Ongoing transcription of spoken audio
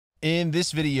In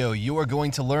this video, you are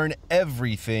going to learn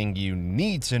everything you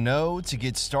need to know to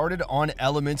get started on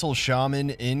Elemental Shaman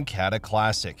in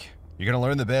Cataclysm. You're going to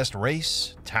learn the best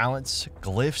race, talents,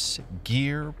 glyphs,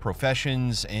 gear,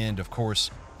 professions, and of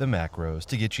course, the macros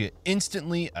to get you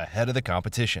instantly ahead of the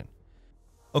competition.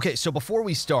 Okay, so before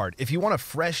we start, if you want a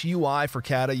fresh UI for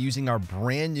Kata using our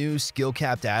brand new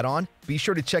skill-capped add-on, be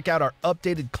sure to check out our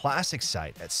updated classic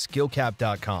site at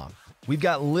skillcap.com. We've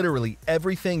got literally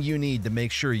everything you need to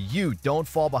make sure you don't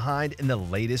fall behind in the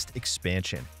latest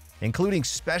expansion, including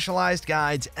specialized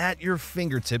guides at your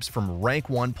fingertips from rank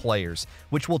 1 players,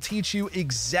 which will teach you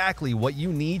exactly what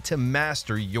you need to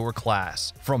master your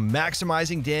class. From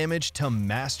maximizing damage to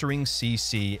mastering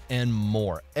CC and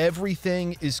more,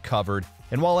 everything is covered.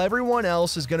 And while everyone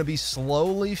else is going to be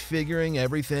slowly figuring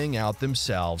everything out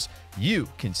themselves, you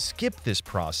can skip this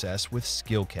process with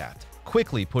Skill-Capped,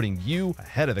 quickly putting you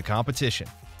ahead of the competition.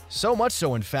 So much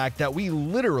so, in fact, that we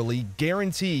literally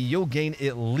guarantee you'll gain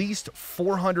at least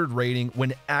 400 rating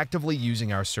when actively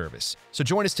using our service. So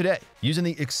join us today using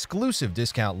the exclusive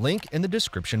discount link in the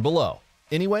description below.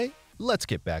 Anyway, let's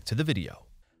get back to the video.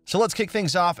 So let's kick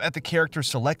things off at the character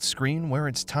select screen where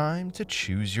it's time to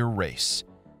choose your race.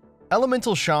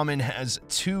 Elemental Shaman has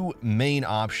two main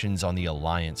options on the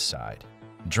Alliance side.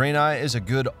 Draenei is a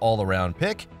good all-around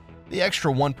pick. The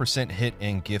extra 1% hit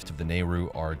and Gift of the Nehru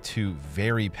are two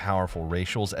very powerful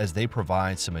racials as they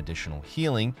provide some additional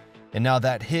healing, and now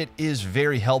that hit is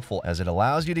very helpful as it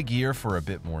allows you to gear for a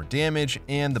bit more damage,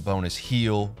 and the bonus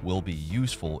heal will be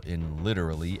useful in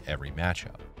literally every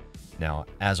matchup. Now,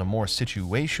 as a more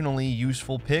situationally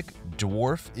useful pick,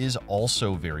 Dwarf is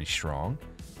also very strong.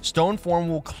 Stoneform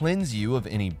will cleanse you of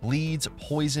any bleeds,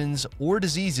 poisons, or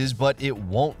diseases, but it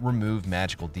won't remove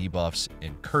magical debuffs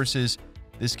and curses.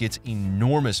 This gets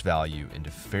enormous value into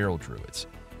Feral Druids.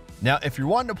 Now, if you're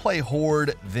wanting to play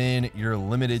Horde, then you're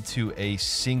limited to a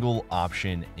single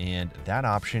option, and that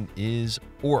option is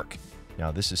Orc.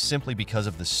 Now, this is simply because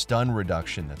of the stun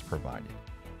reduction that's provided.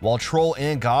 While Troll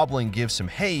and Goblin give some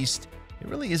haste, it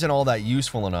really isn't all that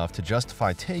useful enough to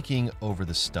justify taking over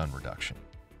the stun reduction.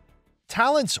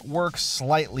 Talents work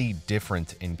slightly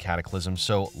different in Cataclysm,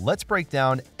 so let's break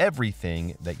down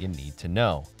everything that you need to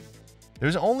know.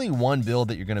 There's only one build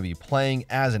that you're going to be playing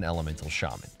as an Elemental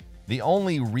Shaman. The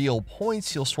only real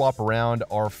points you'll swap around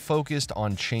are focused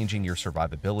on changing your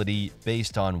survivability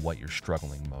based on what you're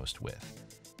struggling most with.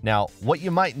 Now, what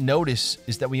you might notice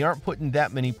is that we aren't putting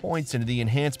that many points into the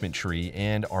enhancement tree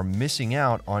and are missing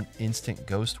out on Instant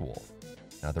Ghost Wolf.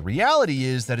 Now, the reality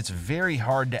is that it's very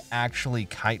hard to actually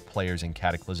kite players in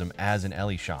Cataclysm as an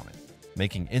Ele Shaman,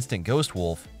 making Instant Ghost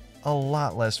Wolf a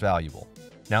lot less valuable.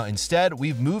 Now, instead,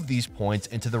 we've moved these points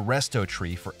into the Resto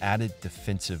tree for added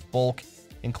defensive bulk,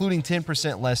 including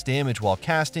 10% less damage while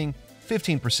casting,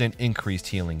 15% increased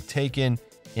healing taken,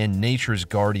 and Nature's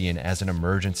Guardian as an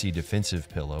emergency defensive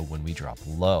pillow when we drop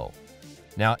low.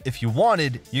 Now, if you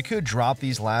wanted, you could drop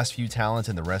these last few talents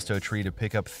in the Resto tree to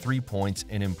pick up 3 points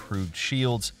in improved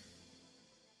shields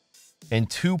and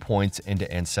 2 points into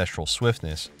Ancestral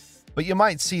Swiftness, but you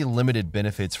might see limited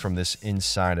benefits from this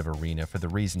inside of Arena for the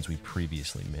reasons we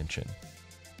previously mentioned.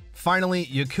 Finally,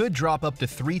 you could drop up to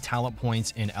 3 talent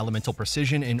points in Elemental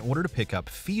Precision in order to pick up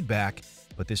Feedback,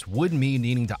 but this would mean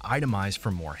needing to itemize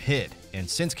for more hit, and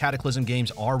since Cataclysm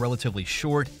games are relatively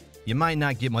short, you might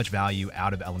not get much value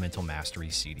out of Elemental Mastery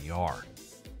CDR.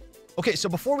 Okay, so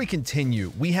before we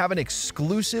continue, we have an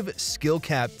exclusive skill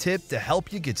cap tip to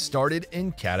help you get started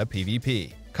in Kata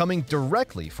PvP, coming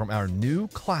directly from our new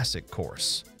Classic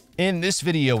course. In this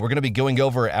video, we're going to be going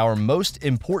over our most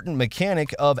important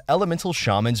mechanic of Elemental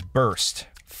Shaman's Burst,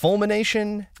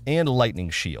 Fulmination, and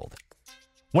Lightning Shield.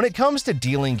 When it comes to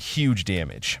dealing huge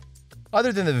damage,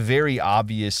 other than the very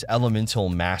obvious Elemental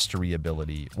Mastery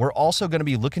ability, we're also going to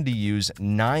be looking to use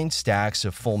 9 stacks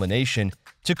of Fulmination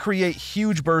to create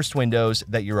huge burst windows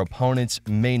that your opponents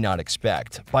may not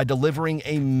expect by delivering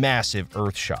a massive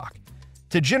Earth Shock.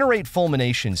 To generate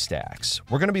Fulmination stacks,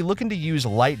 we're going to be looking to use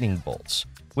Lightning Bolts,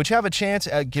 which have a chance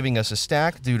at giving us a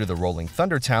stack due to the Rolling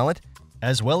Thunder talent,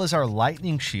 as well as our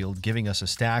Lightning Shield giving us a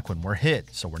stack when we're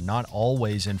hit, so we're not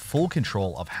always in full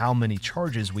control of how many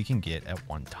charges we can get at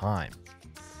one time.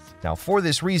 Now, for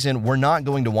this reason, we're not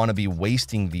going to want to be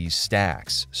wasting these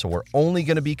stacks, so we're only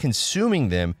going to be consuming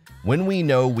them when we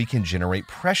know we can generate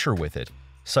pressure with it,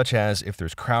 such as if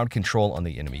there's crowd control on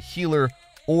the enemy healer,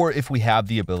 or if we have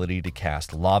the ability to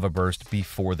cast Lava Burst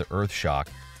before the Earth Shock,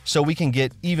 so we can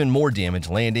get even more damage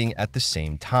landing at the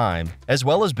same time, as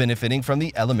well as benefiting from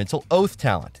the Elemental Oath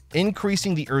talent,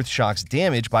 increasing the Earth Shock's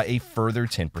damage by a further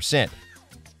 10%.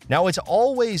 Now, it's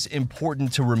always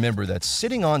important to remember that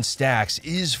sitting on stacks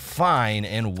is fine,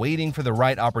 and waiting for the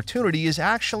right opportunity is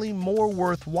actually more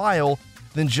worthwhile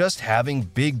than just having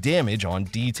big damage on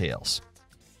details.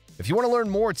 If you want to learn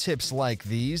more tips like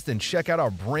these, then check out our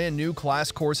brand new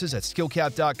class courses at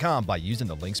skillcap.com by using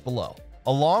the links below.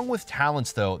 Along with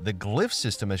talents though, the glyph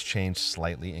system has changed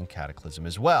slightly in Cataclysm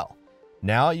as well.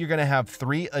 Now you're going to have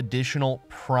 3 additional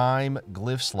prime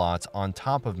glyph slots on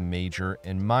top of major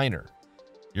and minor.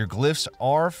 Your glyphs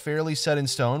are fairly set in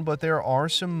stone, but there are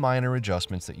some minor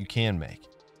adjustments that you can make.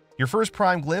 Your first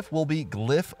prime glyph will be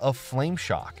Glyph of Flame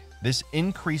Shock. This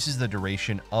increases the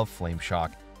duration of Flame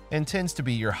Shock and tends to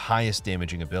be your highest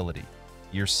damaging ability.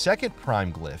 Your second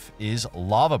prime glyph is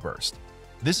Lava Burst.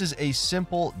 This is a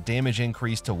simple damage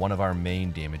increase to one of our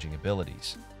main damaging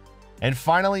abilities. And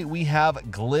finally, we have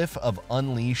Glyph of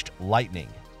Unleashed Lightning.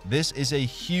 This is a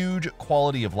huge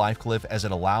quality of life glyph as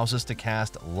it allows us to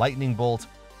cast Lightning Bolt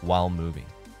while moving.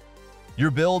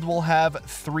 Your build will have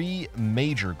 3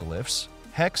 major glyphs: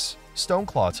 Hex,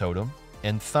 Stoneclaw Totem,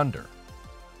 and Thunder.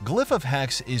 Glyph of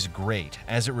Hex is great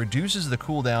as it reduces the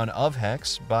cooldown of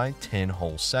Hex by 10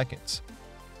 whole seconds.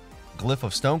 Glyph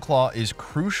of Stoneclaw is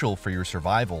crucial for your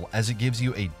survival as it gives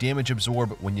you a damage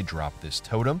absorb when you drop this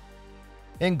totem.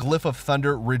 And Glyph of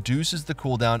Thunder reduces the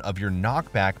cooldown of your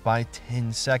knockback by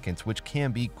 10 seconds, which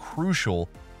can be crucial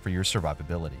for your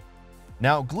survivability.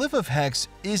 Now, Glyph of Hex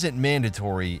isn't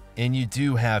mandatory, and you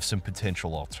do have some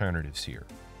potential alternatives here.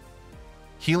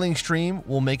 Healing Stream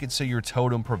will make it so your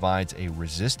totem provides a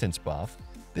resistance buff.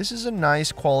 This is a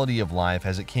nice quality of life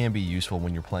as it can be useful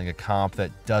when you're playing a comp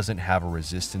that doesn't have a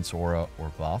resistance aura or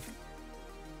buff.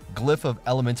 Glyph of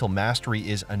Elemental Mastery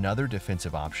is another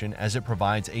defensive option as it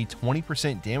provides a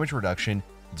 20% damage reduction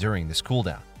during this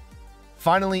cooldown.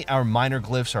 Finally, our minor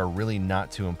glyphs are really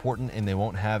not too important and they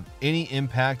won't have any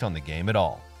impact on the game at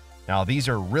all. Now, these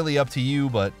are really up to you,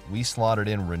 but we slotted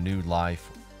in Renewed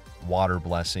Life, Water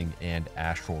Blessing, and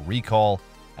Astral Recall,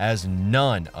 as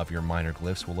none of your minor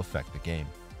glyphs will affect the game.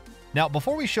 Now,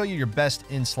 before we show you your best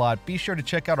in-slot, be sure to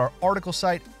check out our article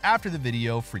site after the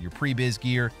video for your Pre-BiS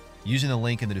gear using the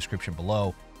link in the description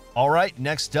below. All right,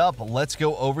 next up, let's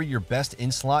go over your best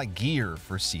in-slot gear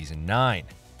for Season 9.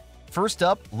 First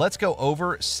up, let's go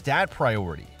over stat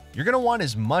priority. You're going to want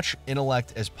as much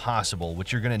intellect as possible,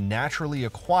 which you're going to naturally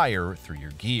acquire through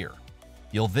your gear.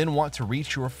 You'll then want to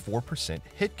reach your 4%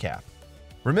 hit cap.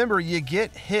 Remember, you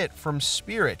get hit from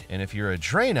Spirit, and if you're a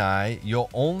Draenei, you'll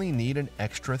only need an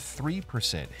extra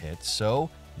 3% hit, so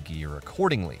gear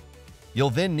accordingly. You'll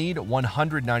then need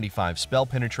 195 spell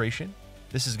penetration.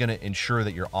 This is going to ensure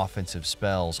that your offensive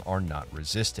spells are not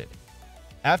resisted.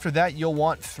 After that, you'll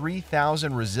want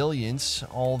 3,000 resilience,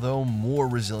 although more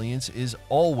resilience is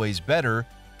always better,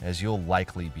 as you'll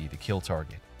likely be the kill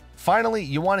target. Finally,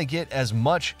 you want to get as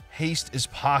much haste as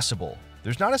possible.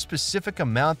 There's not a specific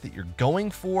amount that you're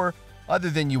going for, other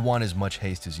than you want as much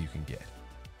haste as you can get.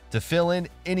 To fill in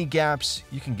any gaps,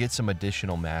 you can get some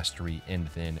additional mastery and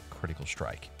then critical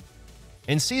strike.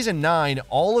 In Season 9,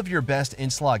 all of your best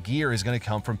in-slot gear is going to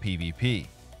come from PvP.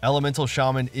 Elemental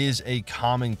Shaman is a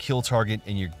common kill target,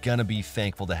 and you're gonna be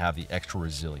thankful to have the extra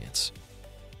resilience.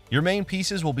 Your main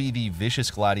pieces will be the Vicious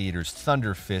Gladiator's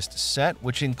Thunder Fist set,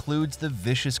 which includes the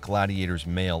Vicious Gladiator's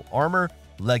mail armor,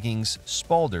 leggings,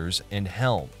 spalders, and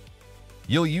helm.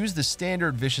 You'll use the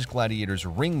standard Vicious Gladiator's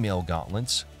ringmail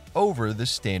gauntlets over the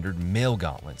standard mail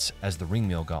gauntlets, as the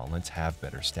ringmail gauntlets have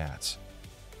better stats.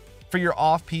 For your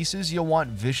off pieces, you'll want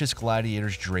Vicious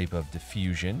Gladiator's Drape of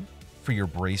Diffusion. For your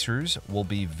bracers will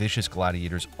be Vicious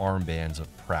Gladiator's Armbands of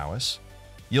Prowess.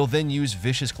 You'll then use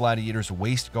Vicious Gladiator's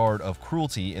Waistguard of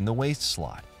Cruelty in the waist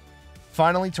slot.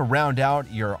 Finally, to round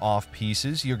out your off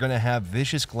pieces, you're going to have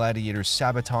Vicious Gladiator's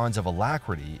Sabatons of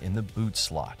Alacrity in the boot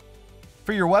slot.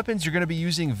 For your weapons, you're going to be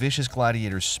using Vicious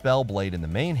Gladiator's Spellblade in the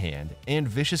main hand and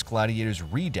Vicious Gladiator's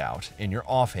Redoubt in your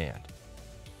offhand.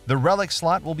 The relic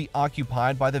slot will be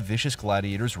occupied by the Vicious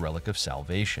Gladiator's Relic of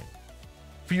Salvation.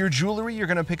 For your jewelry, you're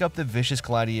going to pick up the Vicious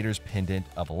Gladiator's Pendant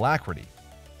of Alacrity.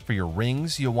 For your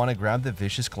rings, you'll want to grab the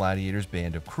Vicious Gladiator's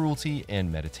Band of Cruelty and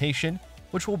Meditation,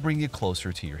 which will bring you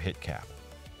closer to your hit cap.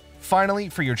 Finally,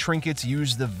 for your trinkets,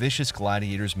 use the Vicious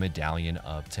Gladiator's Medallion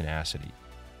of Tenacity.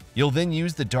 You'll then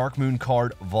use the Dark Moon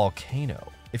card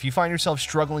Volcano. If you find yourself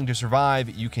struggling to survive,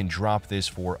 you can drop this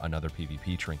for another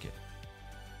PvP trinket.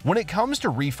 When it comes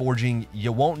to reforging,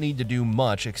 you won't need to do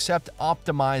much except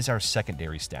optimize our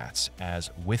secondary stats, as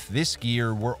with this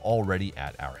gear, we're already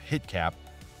at our hit cap,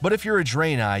 but if you're a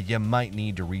Draenei, you might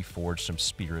need to reforge some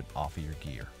spirit off of your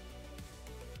gear.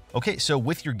 Okay, so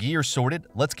with your gear sorted,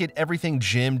 let's get everything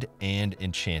gemmed and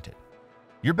enchanted.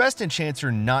 Your best enchants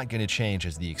are not going to change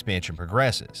as the expansion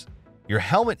progresses. Your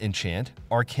helmet enchant,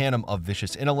 Arcanum of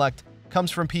Vicious Intellect, comes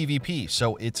from PvP,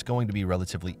 so it's going to be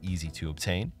relatively easy to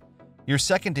obtain. Your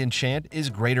second enchant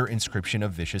is Greater Inscription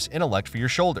of Vicious Intellect for your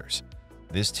shoulders.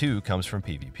 This too comes from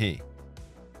PvP.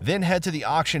 Then head to the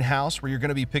auction house where you're going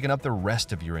to be picking up the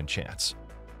rest of your enchants.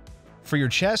 For your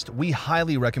chest, we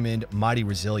highly recommend Mighty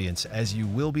Resilience, as you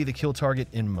will be the kill target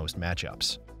in most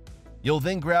matchups. You'll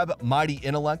then grab Mighty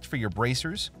Intellect for your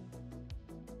bracers,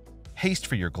 Haste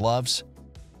for your gloves,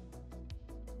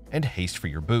 and Haste for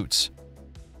your boots.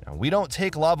 Now, we don't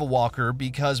take Lava Walker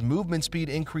because movement speed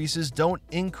increases don't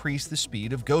increase the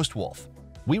speed of Ghost Wolf.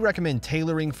 We recommend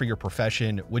tailoring for your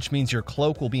profession, which means your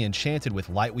cloak will be enchanted with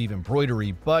Lightweave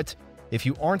embroidery, but if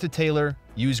you aren't a tailor,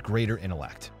 use Greater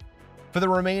Intellect. For the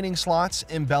remaining slots,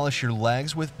 embellish your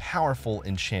legs with powerful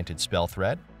enchanted spell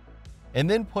thread, and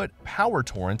then put Power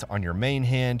Torrent on your main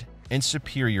hand and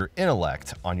Superior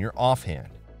Intellect on your offhand.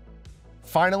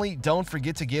 Finally, don't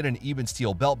forget to get an Even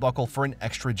Steel belt buckle for an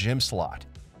extra gem slot.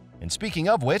 And speaking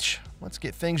of which, let's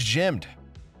get things gemmed.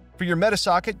 For your meta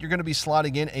socket, you're going to be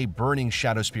slotting in a Burning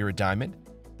Shadow Spirit Diamond.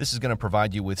 This is going to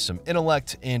provide you with some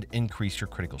intellect and increase your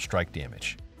critical strike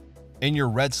damage. In your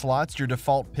red slots, your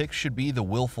default pick should be the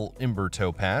Willful Ember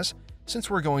Topaz, since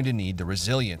we're going to need the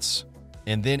resilience.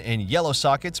 And then in yellow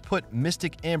sockets, put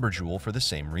Mystic Amber Jewel for the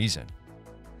same reason.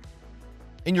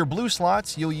 In your blue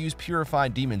slots, you'll use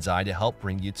Purified Demon's Eye to help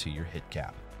bring you to your hit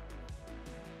cap.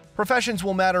 Professions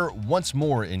will matter once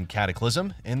more in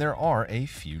Cataclysm, and there are a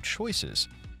few choices.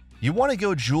 You want to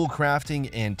go jewel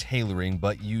crafting and tailoring,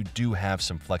 but you do have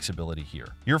some flexibility here.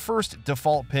 Your first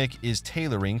default pick is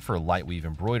tailoring for Lightweave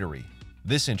embroidery.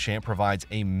 This enchant provides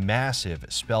a massive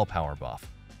spell power buff.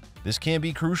 This can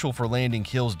be crucial for landing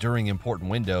kills during important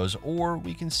windows, or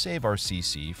we can save our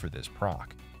CC for this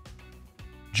proc.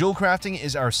 Jewel crafting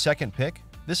is our second pick.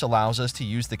 This allows us to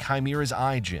use the Chimera's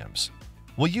Eye gems.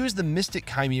 We'll use the Mystic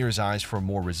Chimera's Eyes for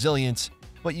more resilience,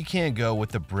 but you can go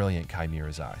with the Brilliant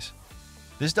Chimera's Eyes.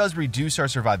 This does reduce our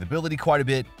survivability quite a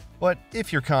bit, but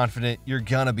if you're confident, you're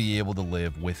gonna be able to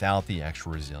live without the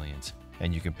extra resilience,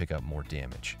 and you can pick up more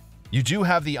damage. You do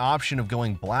have the option of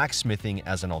going blacksmithing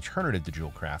as an alternative to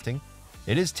jewel crafting.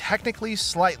 It is technically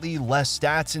slightly less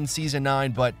stats in Season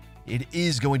 9, but it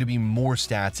is going to be more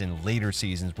stats in later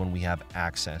seasons when we have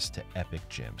access to epic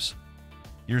gems.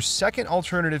 Your second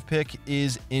alternative pick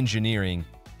is engineering,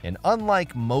 and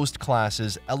unlike most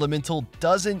classes, Elemental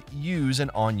doesn't use an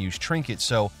on-use trinket,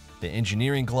 so the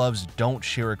engineering gloves don't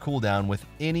share a cooldown with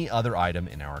any other item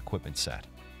in our equipment set.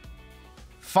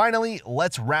 Finally,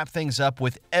 let's wrap things up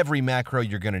with every macro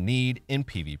you're going to need in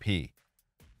PvP.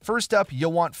 First up,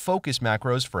 you'll want focus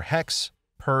macros for Hex,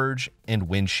 Purge, and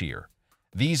Wind Shear.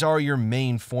 These are your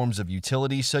main forms of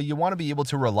utility, so you want to be able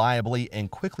to reliably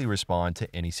and quickly respond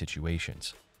to any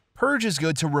situations. Purge is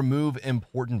good to remove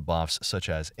important buffs such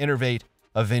as Innervate,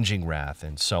 Avenging Wrath,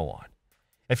 and so on.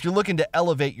 If you're looking to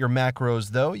elevate your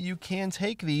macros though, you can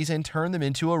take these and turn them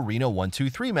into Arena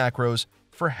 1-2-3 macros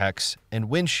for Hex and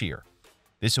Wind Shear.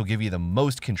 This will give you the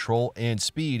most control and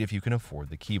speed if you can afford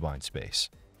the keybind space.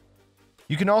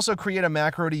 You can also create a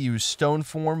macro to use Stone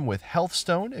Form with Health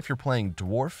Stone if you're playing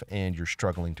Dwarf and you're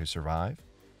struggling to survive.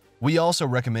 We also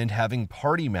recommend having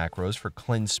party macros for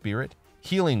Cleanse Spirit,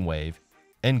 Healing Wave,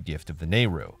 and Gift of the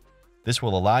Nehru. This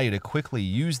will allow you to quickly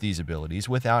use these abilities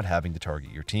without having to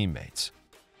target your teammates.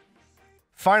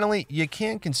 Finally, you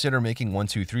can consider making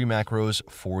 1-2-3 macros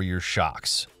for your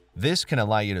shocks. This can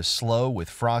allow you to slow with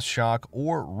Frost Shock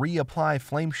or reapply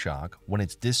Flame Shock when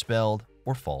it's dispelled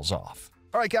or falls off.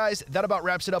 Alright guys, that about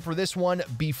wraps it up for this one.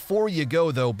 Before you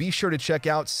go though, be sure to check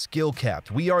out Skill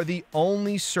Capped. We are the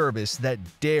only service that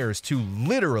dares to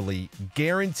literally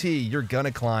guarantee you're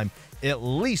gonna climb at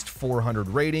least 400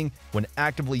 rating when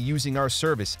actively using our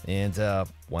service. And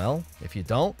well, if you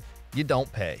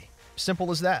don't pay.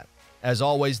 Simple as that. As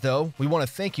always though, we want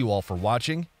to thank you all for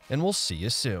watching, and we'll see you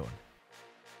soon.